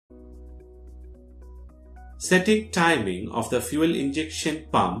Setting timing of the fuel injection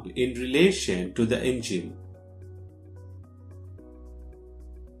pump in relation to the engine.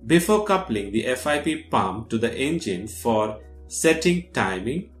 Before coupling the FIP pump to the engine for setting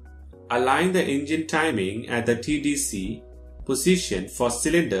timing, align the engine timing at the TDC position for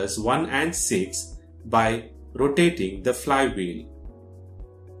cylinders 1 and 6 by rotating the flywheel.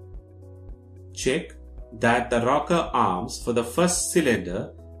 Check that the rocker arms for the first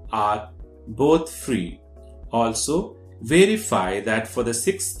cylinder are both free. Also, verify that for the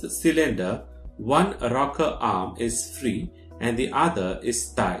sixth cylinder, one rocker arm is free and the other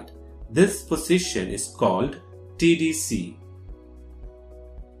is tied. This position is called TDC.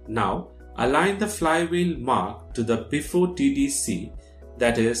 Now, align the flywheel mark to the before TDC,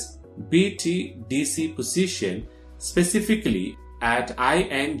 that is BTDC position, specifically at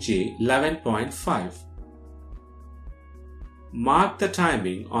INJ 11.5. Mark the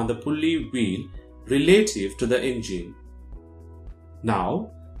timing on the pulley wheel relative to the engine.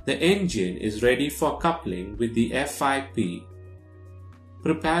 Now, the engine is ready for coupling with the FIP.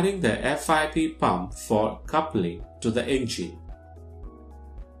 Preparing the FIP pump for coupling to the engine.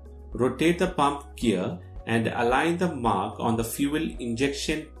 Rotate the pump gear and align the mark on the fuel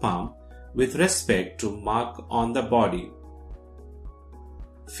injection pump with respect to mark on the body.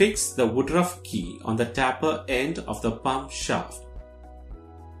 Fix the Woodruff key on the tapper end of the pump shaft.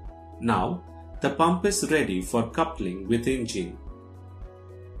 Now, the pump is ready for coupling with engine.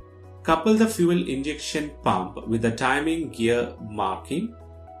 Couple the fuel injection pump with the timing gear marking.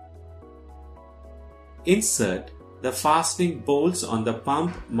 Insert the fastening bolts on the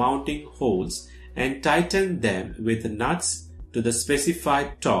pump mounting holes and tighten them with nuts to the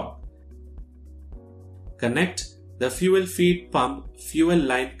specified torque. Connect the fuel feed pump fuel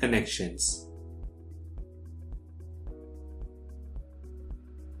line connections.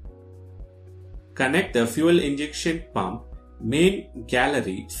 Connect the fuel injection pump main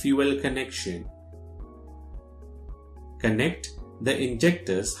gallery fuel connection. Connect the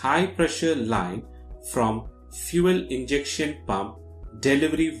injector's high pressure line from fuel injection pump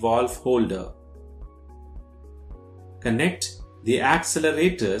delivery valve holder. Connect the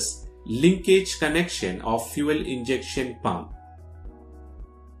accelerator's linkage connection of fuel injection pump.